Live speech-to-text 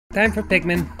Time for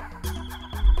Pikmin.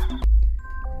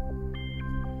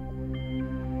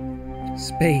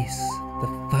 Space, the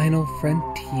final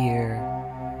frontier.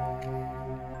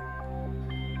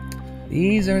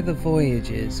 These are the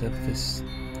voyages of this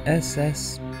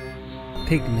SS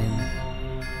Pikmin.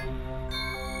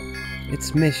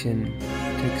 Its mission,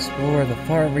 to explore the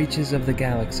far reaches of the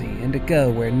galaxy and to go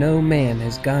where no man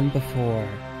has gone before.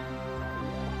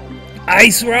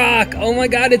 Ice Rock! Oh my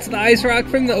god, it's the Ice Rock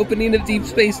from the opening of Deep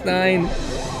Space Nine!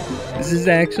 This is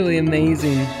actually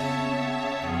amazing.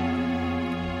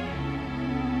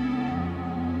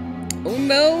 Oh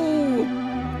no!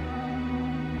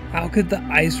 How could the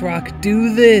Ice Rock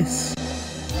do this?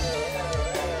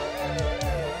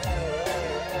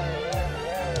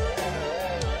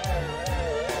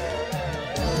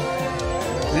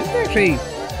 This is actually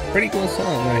a pretty cool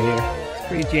song right here. It's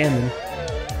pretty jamming.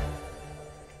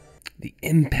 The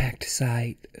impact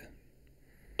site.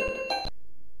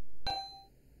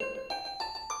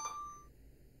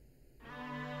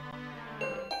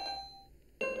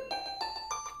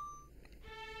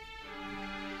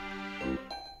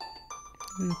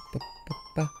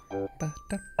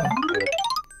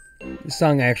 This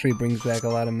song actually brings back a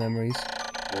lot of memories.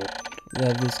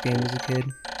 Loved this game as a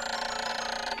kid.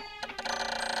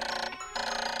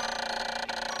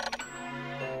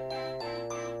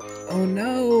 Oh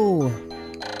no!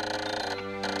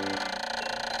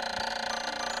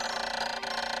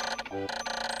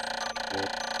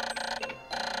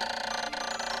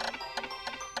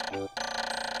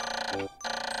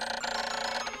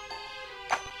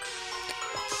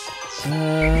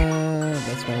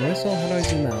 That's my whistle. How do I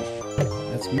zoom out?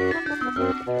 That's me.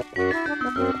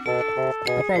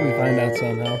 I'll probably find out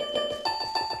somehow.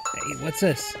 Hey, what's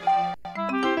this?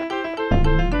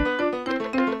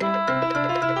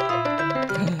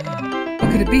 What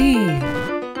could it be?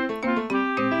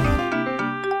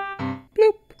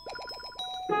 Bloop.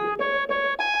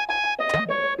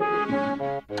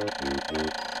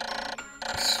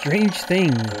 Strange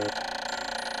thing.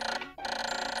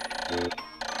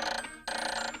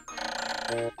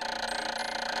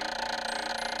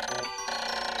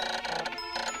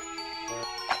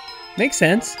 Makes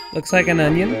sense. Looks like an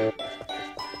onion.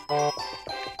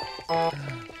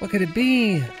 What could it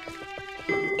be?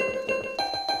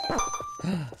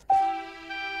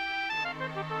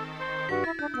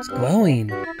 It's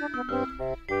glowing.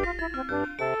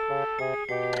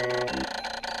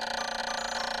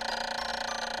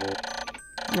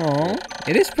 Aw,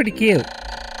 it is pretty cute.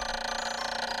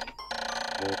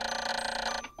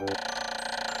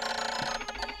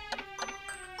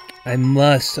 I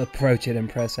must approach it and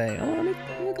press A. Oh,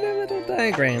 look at that little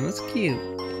diagram. That's cute.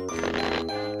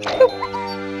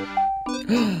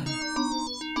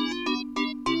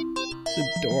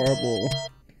 It's adorable.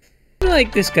 It's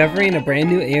like discovering a brand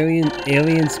new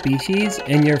alien species,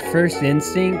 and your first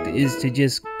instinct is to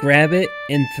just grab it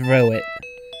and throw it.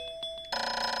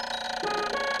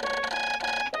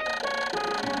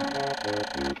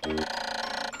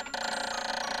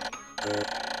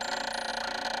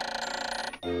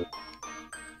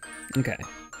 Okay.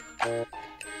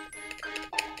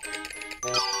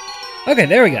 Okay,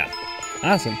 there we go.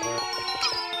 Awesome.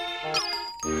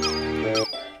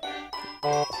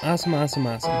 Awesome, awesome,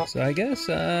 awesome. So I guess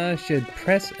I should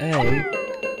press A,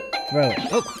 throw it.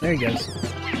 Oh, there he goes.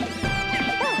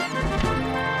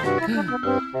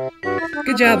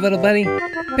 Good job, little buddy.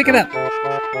 Pick it up.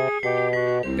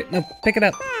 No, pick it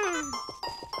up.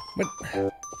 What?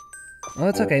 Oh,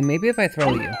 it's okay. Maybe if I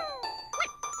throw you.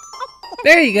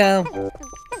 There you go.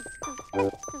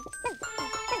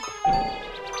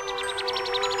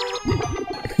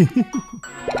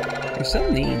 You're so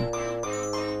mean.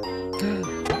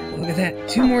 Look at that.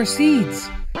 2 more seeds.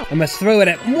 I must throw it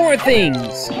at more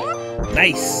things.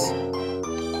 Nice.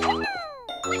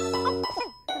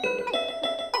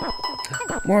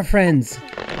 More friends.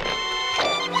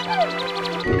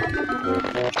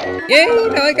 Yay!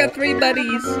 Now I got 3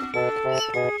 buddies.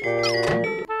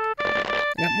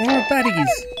 Got more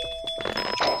buddies.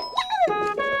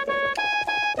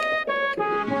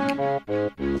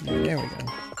 There we go.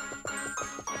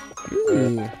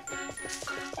 Ooh.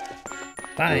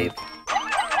 5.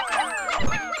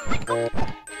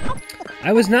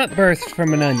 I was not birthed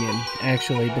from an onion,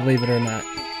 actually, believe it or not.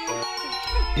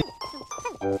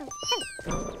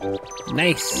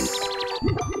 Nice.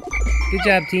 Good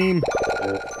job, team.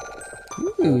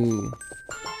 Ooh.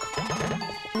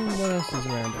 What else is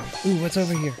around here? Ooh, what's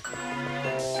over here?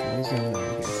 There's nothing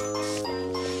over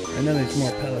here. I know there's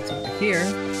more pellets over here.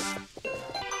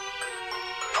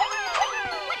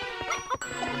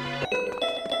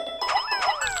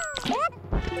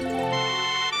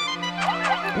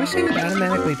 wish I could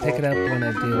automatically pick it up when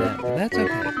I do that, but that's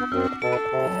okay.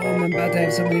 Oh, I'm about to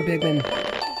have so many Pikmin.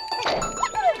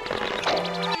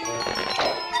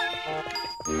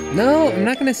 No, I'm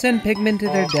not gonna send Pikmin to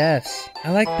their deaths.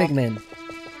 I like Pikmin.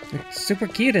 They're super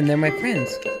cute and they're my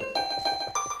friends.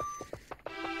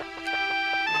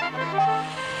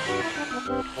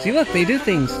 See, look, they do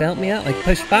things to help me out, like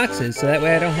push boxes, so that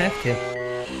way I don't have to.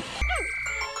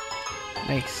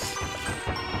 Nice.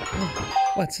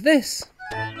 Oh, what's this?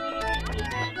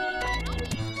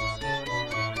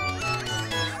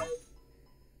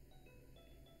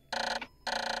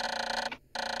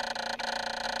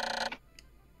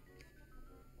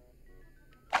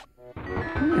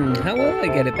 How will I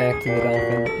get it back to the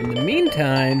dolphin? In the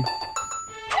meantime,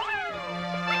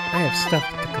 I have stuff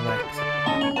to collect.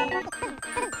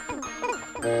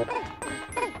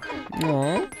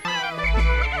 Aww.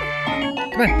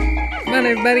 Come on. Come on,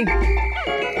 everybody.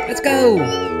 Let's go.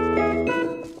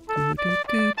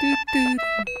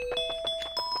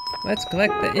 Let's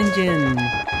collect the engine.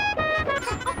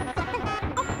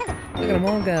 Look at them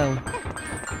all go.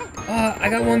 Oh, I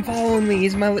got one following me.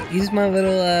 He's my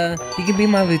little, he can be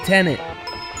my lieutenant.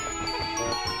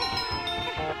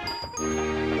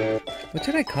 What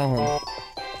should I call him?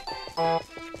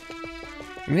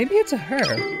 Maybe it's a her.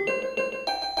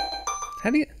 How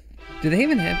do they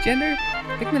even have gender?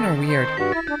 Pikmin are weird.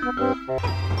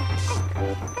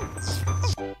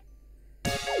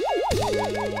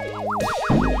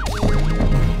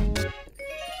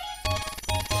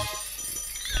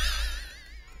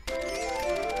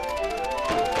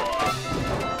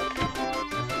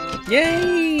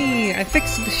 Yay! I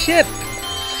fixed the ship!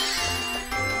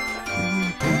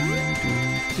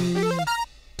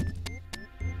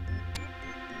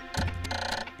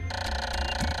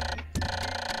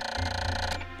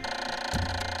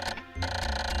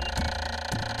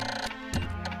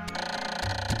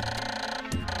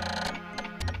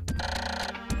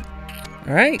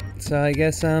 Alright, so I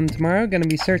guess tomorrow gonna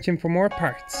be searching for more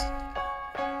parts.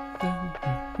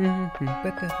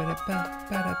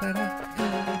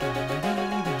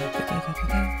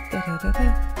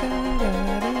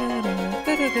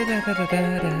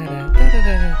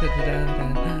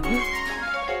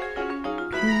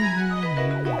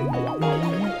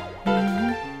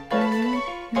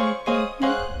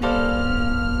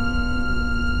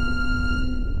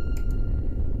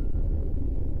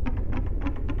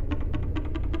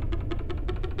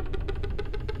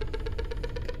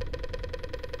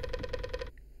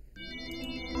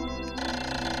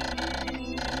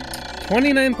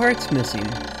 $29 parts missing.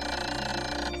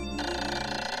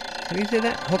 How do you say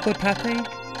that? Hokotate?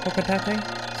 Hokotate?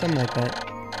 Something like that.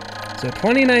 So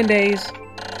 29 days,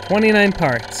 29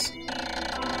 parts.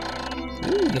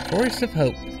 Ooh, the Forest of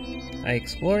Hope. I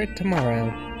explore it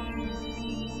tomorrow.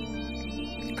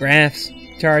 Graphs,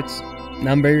 charts,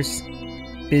 numbers,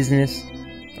 business,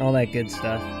 all that good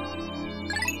stuff.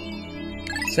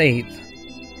 Save.